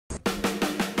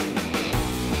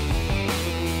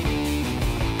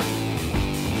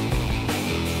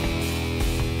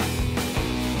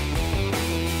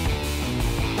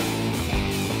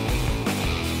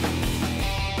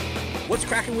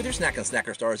cracking with your snack and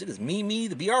snacker stars? It is me,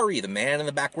 the BRE, the man in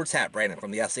the backwards hat, Brandon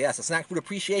from the SAS, the Snack Food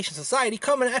Appreciation Society,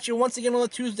 coming at you once again on a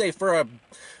Tuesday for a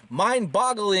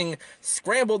mind-boggling,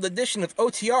 scrambled edition of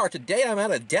OTR. Today I'm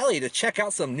at a deli to check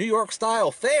out some New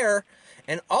York-style fare,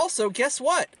 and also, guess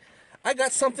what? I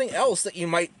got something else that you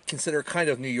might consider kind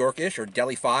of New York-ish or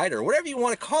deli-fied or whatever you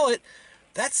want to call it.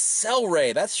 That's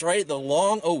Cel-Ray. That's right, the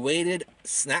long-awaited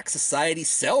SnackSociety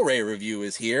Cel-Ray review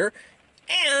is here.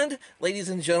 And, ladies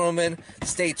and gentlemen,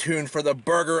 stay tuned for the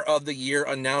Burger of the Year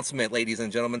announcement, ladies and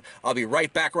gentlemen. I'll be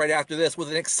right back right after this with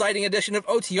an exciting edition of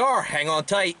OTR. Hang on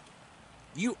tight.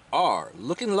 You are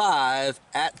looking live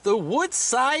at the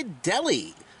Woodside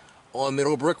Deli on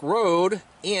Middlebrook Road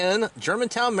in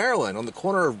Germantown, Maryland, on the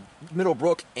corner of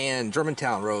Middlebrook and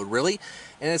Germantown Road, really.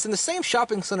 And it's in the same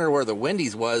shopping center where the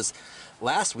Wendy's was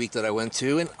last week that I went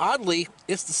to. And oddly,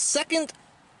 it's the second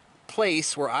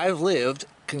place where I've lived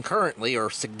concurrently, or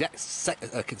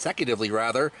consecutively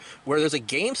rather, where there's a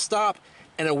GameStop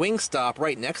and a Wingstop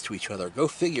right next to each other. Go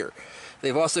figure.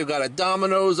 They've also got a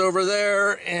Domino's over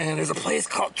there, and there's a place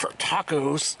called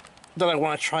Tacos that I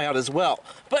want to try out as well.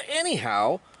 But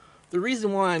anyhow, the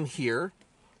reason why I'm here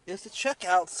is to check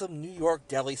out some New York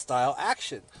deli style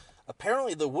action.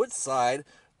 Apparently the Woodside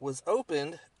was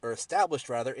opened, or established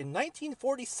rather, in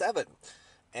 1947.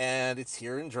 And it's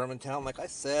here in Germantown, like I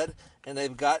said, and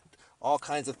they've got all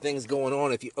kinds of things going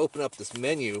on. If you open up this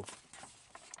menu,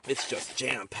 it's just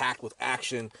jam-packed with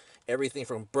action. Everything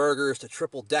from burgers to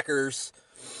triple-deckers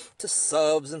to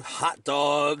subs and hot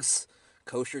dogs,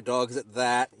 kosher dogs at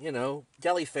that, you know,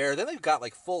 deli fare. Then they've got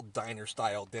like full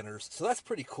diner-style dinners, so that's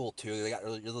pretty cool too. They got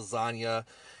your lasagna,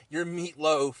 your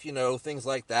meatloaf, you know, things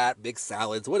like that, big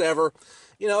salads, whatever.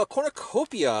 You know, a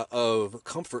cornucopia of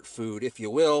comfort food, if you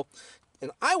will.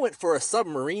 And I went for a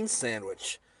submarine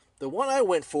sandwich. The one I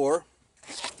went for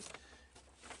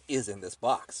is in this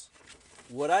box.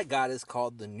 What I got is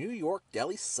called the New York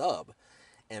Deli Sub.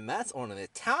 And that's on an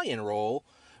Italian roll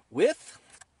with,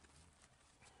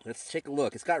 let's take a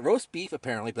look. It's got roast beef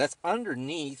apparently, but that's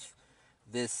underneath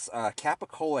this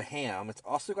capicola ham. It's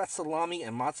also got salami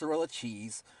and mozzarella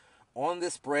cheese on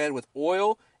this bread with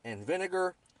oil and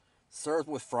vinegar, served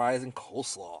with fries and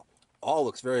coleslaw. All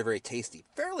looks very, very tasty.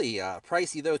 Fairly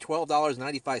pricey, though,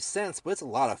 $12.95, but it's a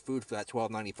lot of food for that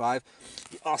 $12.95.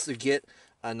 You also get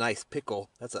a nice pickle.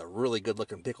 That's a really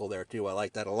good-looking pickle there, too. I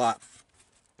like that a lot.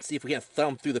 Let's see if we can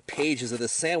thumb through the pages of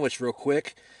this sandwich real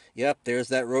quick. Yep, there's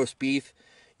that roast beef.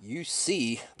 You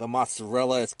see the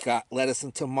mozzarella. It's got lettuce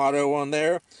and tomato on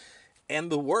there.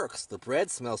 And the works. The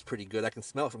bread smells pretty good. I can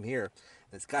smell it from here.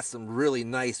 It's got some really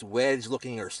nice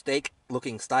wedge-looking or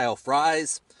steak-looking style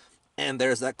fries. And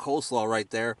there's that coleslaw right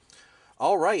there.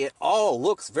 All right, it all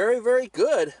looks very, very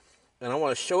good. And I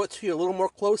want to show it to you a little more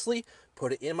closely,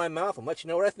 put it in my mouth, and let you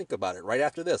know what I think about it right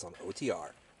after this on OTR.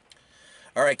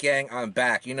 All right, gang, I'm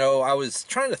back. You know, I was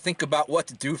trying to think about what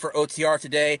to do for OTR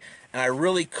today, and I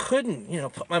really couldn't, you know,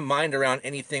 put my mind around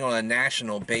anything on a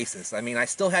national basis. I mean, I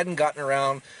still hadn't gotten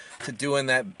around to doing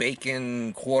that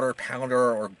bacon quarter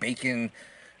pounder or bacon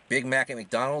Big Mac at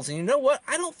McDonald's, and you know what?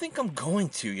 I don't think I'm going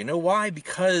to. You know why?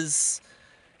 Because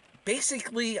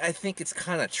basically, I think it's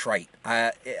kind of trite.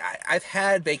 I've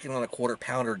had bacon on a quarter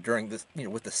pounder during this, you know,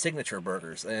 with the signature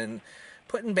burgers, and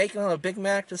putting bacon on a Big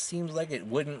Mac just seems like it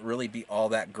wouldn't really be all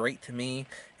that great to me.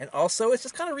 And also, it's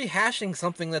just kind of rehashing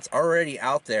something that's already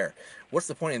out there. What's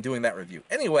the point in doing that review?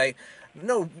 Anyway,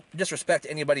 no disrespect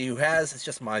to anybody who has. It's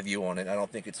just my view on it. I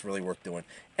don't think it's really worth doing.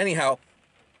 Anyhow,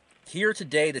 here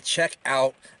today to check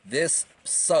out this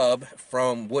sub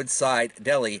from Woodside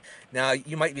Deli. Now,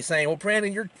 you might be saying, well,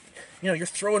 Brandon, you're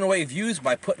throwing away views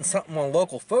by putting something on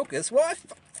Local Focus. Well, I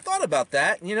thought about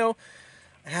that. You know,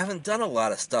 I haven't done a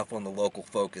lot of stuff on the Local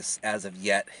Focus as of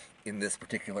yet in this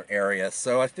particular area,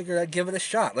 so I figured I'd give it a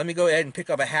shot. Let me go ahead and pick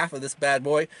up a half of this bad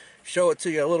boy, show it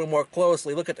to you a little more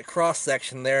closely. Look at the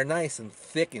cross-section there, nice and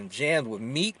thick and jammed with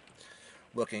meat.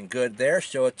 Looking good there.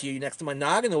 Show it to you next to my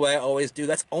noggin the way I always do.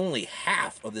 That's only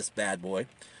half of this bad boy.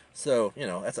 So, you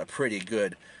know, that's a pretty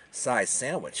good size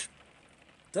sandwich.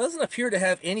 Doesn't appear to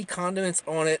have any condiments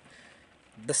on it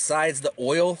besides the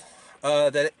oil,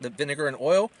 the vinegar and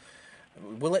oil.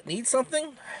 Will it need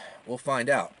something? We'll find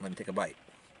out. Let me take a bite.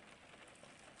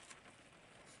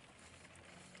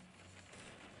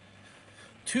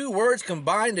 Two words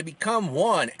combined to become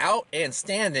one. Out and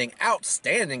standing.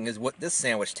 Outstanding is what this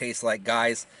sandwich tastes like,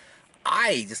 guys.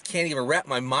 I just can't even wrap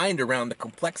my mind around the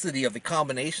complexity of the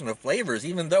combination of flavors,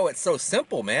 even though it's so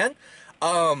simple, man.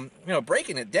 You know,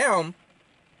 breaking it down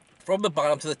from the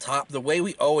bottom to the top, the way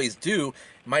we always do,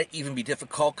 might even be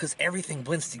difficult because everything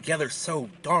blends together so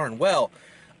darn well.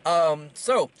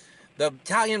 So, The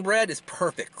Italian bread is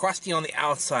perfect. Crusty on the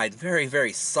outside, very,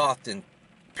 very soft and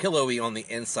pillowy on the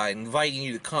inside, inviting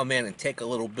you to come in and take a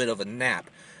little bit of a nap.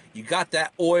 You got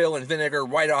that oil and vinegar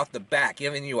right off the bat,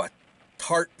 giving you a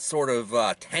tart sort of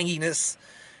tanginess,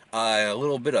 a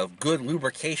little bit of good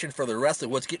lubrication for the rest of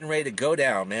what's getting ready to go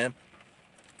down, man.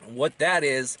 What that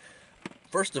is,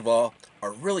 first of all,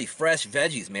 are really fresh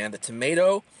veggies, man. The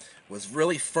tomato was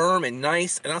really firm and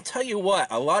nice, and I'll tell you what,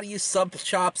 a lot of you sub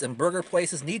shops and burger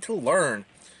places need to learn.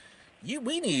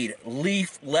 We need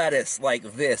leaf lettuce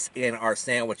like this in our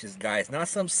sandwiches, guys. Not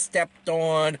some stepped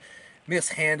on,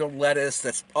 mishandled lettuce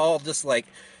that's all just like,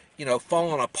 you know,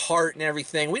 falling apart and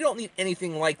everything. We don't need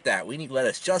anything like that. We need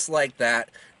lettuce just like that.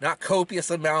 Not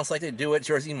copious amounts like they do at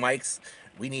Jersey Mike's.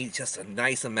 We need just a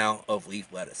nice amount of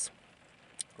leaf lettuce.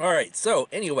 Alright, so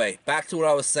anyway, back to what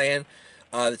I was saying.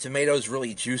 The tomato is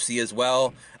really juicy as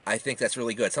well. I think that's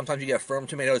really good. Sometimes you get firm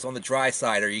tomatoes on the dry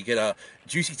side, or you get a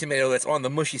juicy tomato that's on the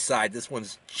mushy side. This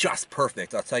one's just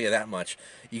perfect, I'll tell you that much.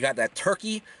 You got that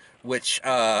turkey, which,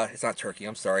 it's not turkey,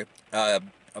 I'm sorry.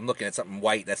 I'm looking at something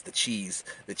white, that's the cheese.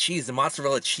 The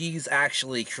mozzarella cheese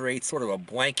actually creates sort of a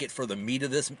blanket for the meat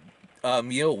of this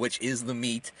meal, which is the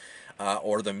meat.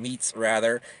 Or the meats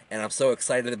rather, and I'm so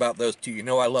excited about those two. You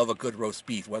know I love a good roast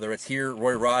beef, whether it's here,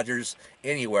 Roy Rogers,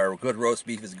 anywhere. Good roast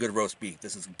beef is good roast beef.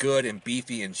 This is good and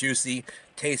beefy and juicy,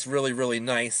 tastes really, really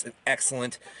nice and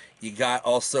excellent. You got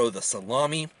also the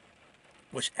salami,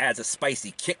 which adds a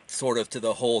spicy kick sort of to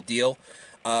the whole deal,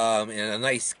 and a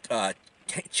nice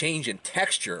change in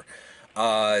texture.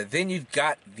 Then you've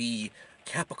got the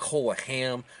capicola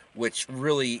ham, which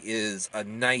really is a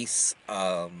nice,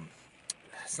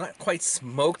 it's not quite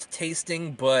smoked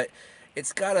tasting, but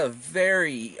it's got a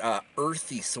very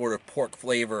earthy sort of pork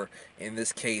flavor in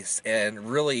this case, and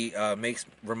really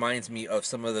reminds me of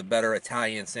some of the better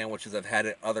Italian sandwiches I've had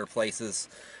at other places,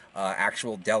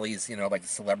 actual delis, you know, like the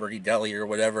Celebrity Deli or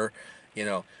whatever, you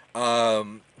know.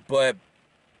 But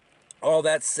all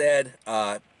that said,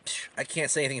 I can't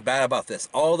say anything bad about this.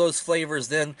 All those flavors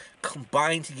then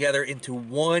combine together into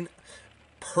one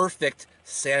perfect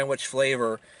sandwich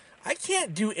flavor. I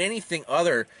can't do anything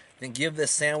other than give this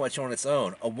sandwich on its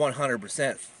own a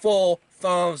 100% full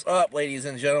thumbs up, ladies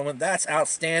and gentlemen. That's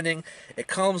outstanding. It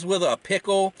comes with a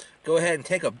pickle. Go ahead and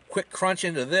take a quick crunch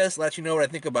into this, let you know what I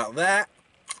think about that.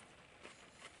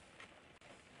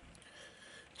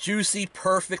 Juicy,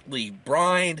 perfectly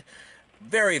brined,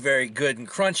 very, very good and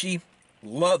crunchy.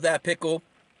 Love that pickle.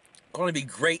 Going to be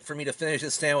great for me to finish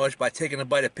this sandwich by taking a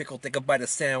bite of pickle, take a bite of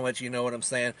sandwich, you know what I'm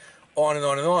saying? On and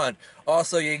on and on.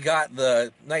 Also, you got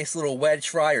the nice little wedge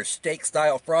fry or steak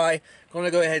style fry. Going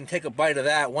to go ahead and take a bite of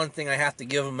that. One thing I have to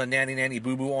give them a nanny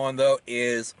boo-boo on, though,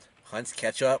 is Hunt's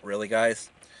ketchup. Really, guys?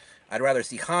 I'd rather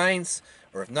see Heinz,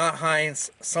 or if not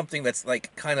Heinz, something that's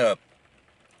like kind of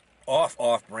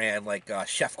off-brand, like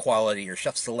Chef Quality or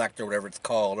Chef Select or whatever it's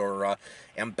called, or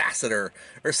Ambassador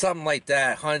or something like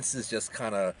that. Hunt's is just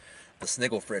kind of the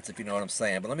sniggle fritz, if you know what I'm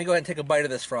saying. But let me go ahead and take a bite of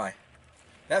this fry.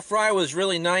 That fry was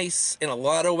really nice in a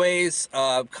lot of ways,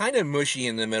 kind of mushy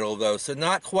in the middle though, so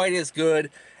not quite as good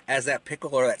as that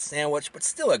pickle or that sandwich, but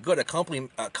still a good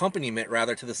accompaniment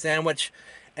rather to the sandwich.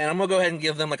 And I'm going to go ahead and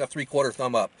give them like a 3/4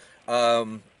 thumb up.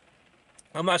 I'm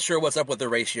not sure what's up with the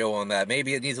ratio on that.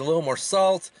 Maybe it needs a little more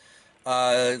salt,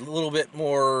 a little bit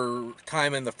more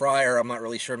time in the fryer. I'm not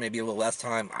really sure, maybe a little less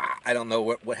time. I don't know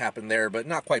what happened there, but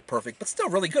not quite perfect, but still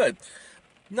really good.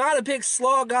 Not a big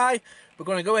slaw guy. We're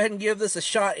going to go ahead and give this a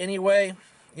shot anyway,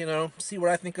 you know, see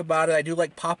what I think about it. I do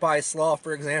like Popeye's slaw,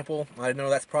 for example. I know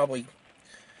that's probably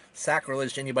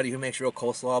sacrilege to anybody who makes real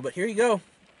coleslaw, but here you go.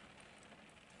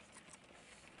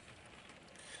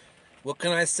 What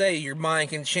can I say? Your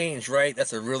mind can change, right?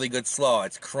 That's a really good slaw.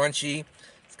 It's crunchy.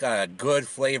 It's got a good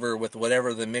flavor with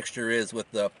whatever the mixture is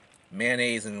with the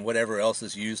mayonnaise and whatever else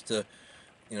is used to,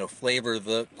 you know, flavor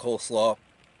the coleslaw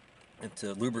and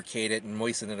to lubricate it and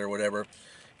moisten it or whatever.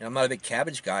 And I'm not a big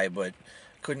cabbage guy, but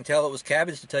couldn't tell it was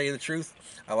cabbage, to tell you the truth.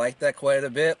 I like that quite a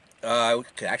bit. I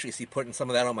could actually see putting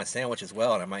some of that on my sandwich as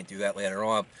well, and I might do that later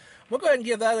on. We'll go ahead and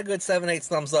give that a good 7/8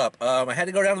 thumbs up. I had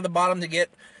to go down to the bottom to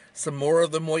get some more of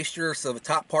the moisture, so the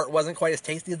top part wasn't quite as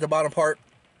tasty as the bottom part,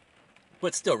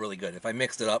 but still really good. If I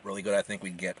mixed it up really good, I think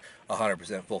we'd get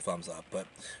 100% full thumbs up, but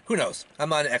who knows? I'm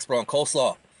not an expert on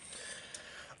coleslaw.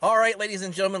 All right, ladies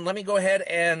and gentlemen, let me go ahead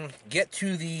and get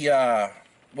to the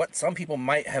what some people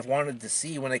might have wanted to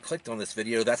see when they clicked on this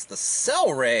video. That's the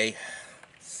Cel-Ray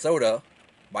soda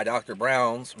by Dr.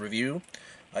 Brown's review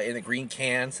in a green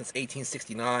can since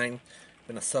 1869.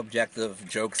 Been a subject of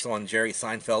jokes on Jerry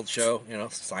Seinfeld's show. You know,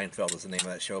 Seinfeld is the name of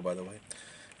that show, by the way,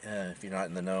 if you're not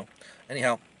in the know.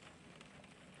 Anyhow,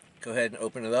 go ahead and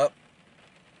open it up.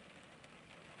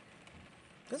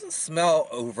 Doesn't smell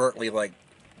overtly like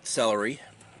celery,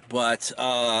 but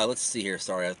let's see here.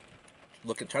 Sorry, I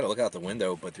try to look out the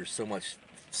window, but there's so much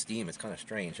steam. It's kind of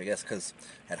strange. I guess because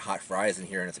I had hot fries in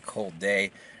here and it's a cold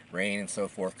day, rain and so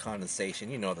forth, condensation.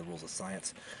 You know the rules of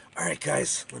science. All right,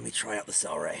 guys, let me try out the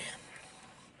Cel-Ray.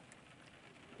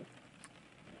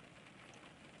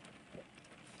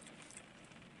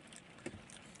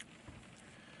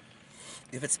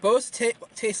 If it's supposed to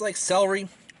taste like celery,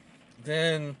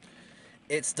 then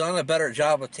it's done a better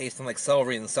job of tasting like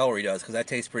celery than celery does, because that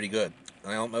tastes pretty good.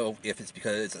 I don't know if it's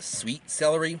because it's a sweet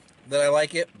celery that I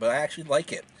like it, but I actually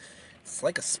like it. It's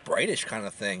like a Sprite-ish kind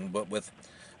of thing, but with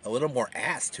a little more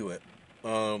ass to it.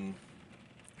 Damn,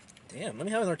 let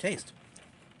me have another taste.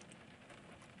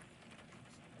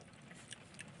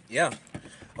 Yeah,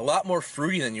 a lot more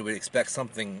fruity than you would expect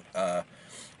something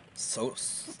so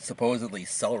supposedly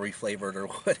celery flavored or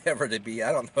whatever to be.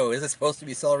 I don't know. Is it supposed to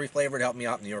be celery flavored? Help me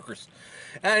out, New Yorkers.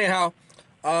 Anyhow,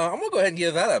 I'm gonna go ahead and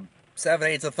give that a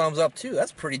 7/8 a thumbs up too.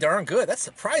 That's pretty darn good. That's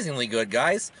surprisingly good,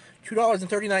 guys.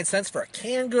 $2.39 for a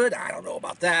can good. I don't know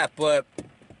about that, but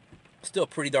still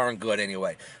pretty darn good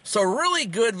anyway. So really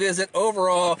good visit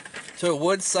overall to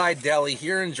Woodside Deli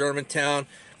here in Germantown.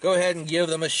 Go ahead and give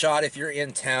them a shot if you're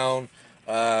in town.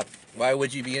 Why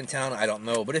would you be in town? I don't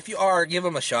know. But if you are, give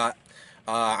them a shot.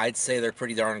 I'd say they're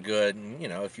pretty darn good. And, you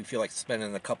know, if you feel like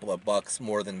spending a couple of bucks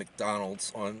more than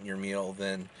McDonald's on your meal,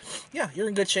 then, yeah, you're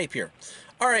in good shape here.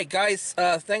 All right, guys,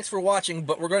 thanks for watching.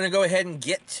 But we're going to go ahead and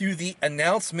get to the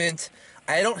announcement.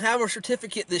 I don't have a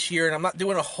certificate this year, and I'm not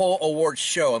doing a whole award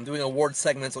show. I'm doing award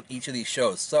segments on each of these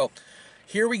shows. So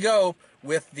here we go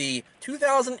with the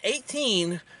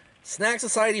 2018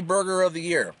 SnackSociety Burger of the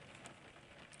Year.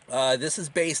 This is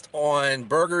based on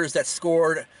burgers that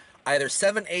scored either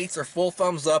 7/8 or full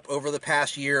thumbs up over the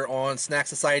past year on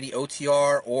SnackSociety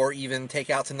OTR or even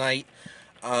Takeout Tonight.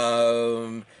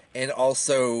 And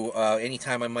also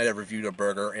anytime I might have reviewed a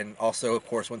burger. And also, of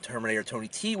course, when Terminator Tony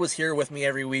T was here with me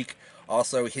every week,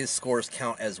 also his scores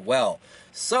count as well.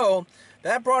 So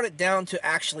that brought it down to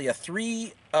actually a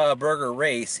 3 burger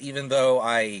race, even though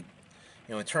I,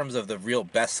 in terms of the real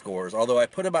best scores, although I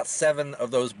put about 7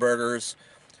 of those burgers,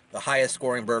 the highest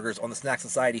scoring burgers, on the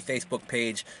SnackSociety Facebook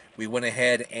page. We went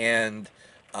ahead and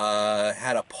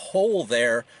had a poll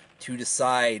there to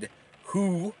decide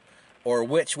who or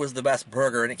which was the best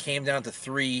burger, and it came down to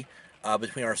 3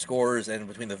 between our scores and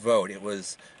between the vote. It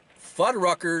was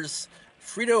Fuddruckers,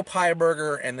 Frito Pie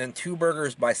Burger, and then 2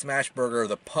 burgers by Smash Burger,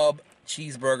 the Pub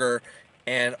Cheeseburger,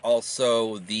 and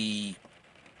also the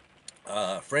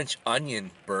French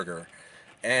Onion Burger.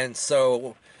 And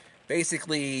so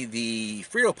basically, the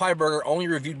Frito Pie Burger, only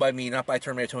reviewed by me, not by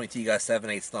Terminator Tony T, got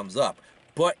 7/8 thumbs up.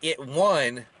 But it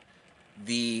won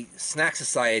the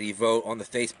SnackSociety vote on the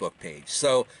Facebook page.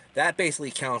 So that basically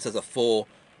counts as a full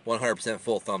 100%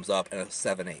 full thumbs up and a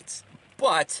 7/8.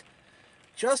 But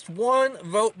just one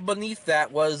vote beneath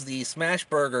that was the Smash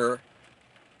Burger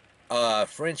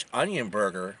French Onion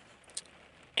Burger.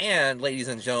 And, ladies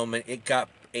and gentlemen, it got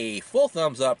a full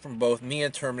thumbs up from both me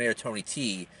and Terminator Tony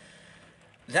T.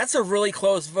 That's a really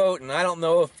close vote, and I don't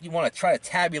know if you want to try to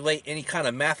tabulate any kind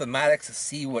of mathematics to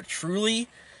see what truly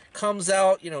comes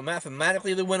out,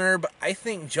 mathematically the winner, but I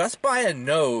think just by a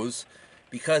nose,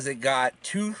 because it got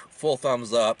 2 full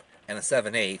thumbs up and a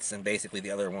 7/8, and basically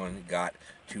the other one got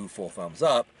 2 full thumbs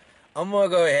up, I'm going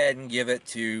to go ahead and give it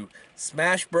to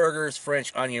Smash Burger's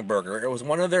French Onion Burger. It was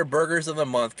one of their burgers of the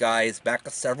month, guys, back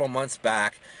several months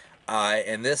back.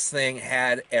 And this thing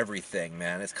had everything,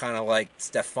 man. It's kind of like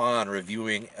Stefan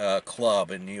reviewing a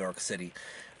club in New York City.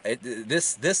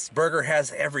 This burger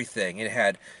has everything. It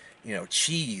had,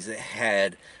 cheese. It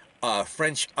had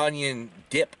French onion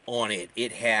dip on it.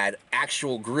 It had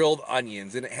actual grilled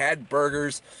onions, and it had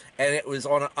burgers, and it was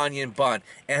on an onion bun,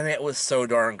 and it was so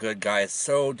darn good, guys.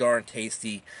 So darn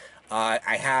tasty. I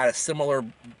had a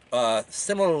similarly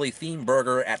themed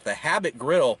burger at the Habit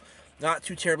Grill not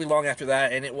too terribly long after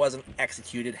that, and it wasn't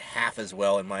executed half as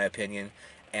well, in my opinion.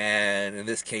 And in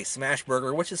this case, Smash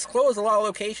Burger, which has closed a lot of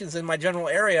locations in my general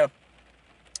area,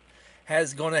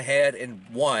 has gone ahead and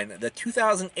won the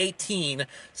 2018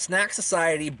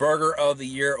 SnackSociety Burger of the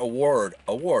Year award.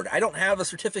 I don't have a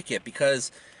certificate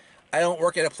because I don't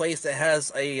work at a place that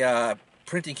has a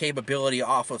printing capability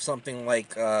off of something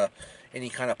like any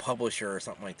kind of publisher or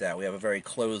something like that. We have a very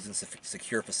closed and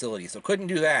secure facility, so couldn't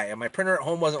do that. And my printer at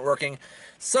home wasn't working.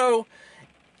 So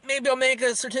Maybe I'll make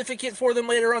a certificate for them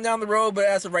later on down the road, but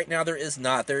as of right now, there is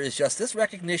not. There is just this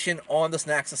recognition on the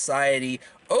Snack Society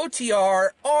OTR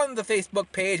on the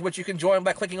Facebook page, which you can join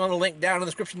by clicking on the link down in the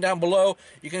description down below.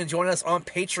 You can join us on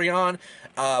Patreon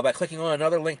by clicking on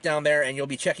another link down there, and you'll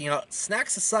be checking out Snack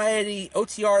Society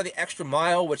OTR The Extra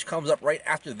Mile, which comes up right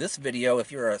after this video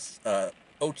if you're a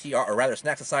OTR, or rather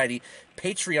Snack Society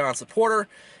Patreon supporter.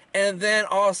 And then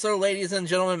also, ladies and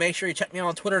gentlemen, make sure you check me out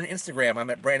on Twitter and Instagram. I'm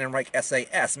at Brandon Reich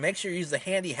SAS. Make sure you use the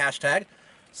handy hashtag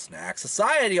Snack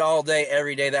Society all day,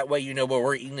 every day. That way you know what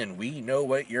we're eating and we know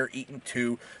what you're eating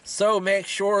too. So make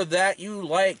sure that you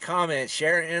like, comment,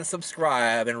 share, and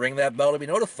subscribe, and ring that bell to be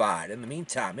notified. In the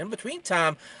meantime, in between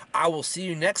time, I will see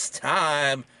you next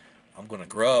time. I'm going to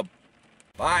grub.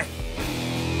 Bye.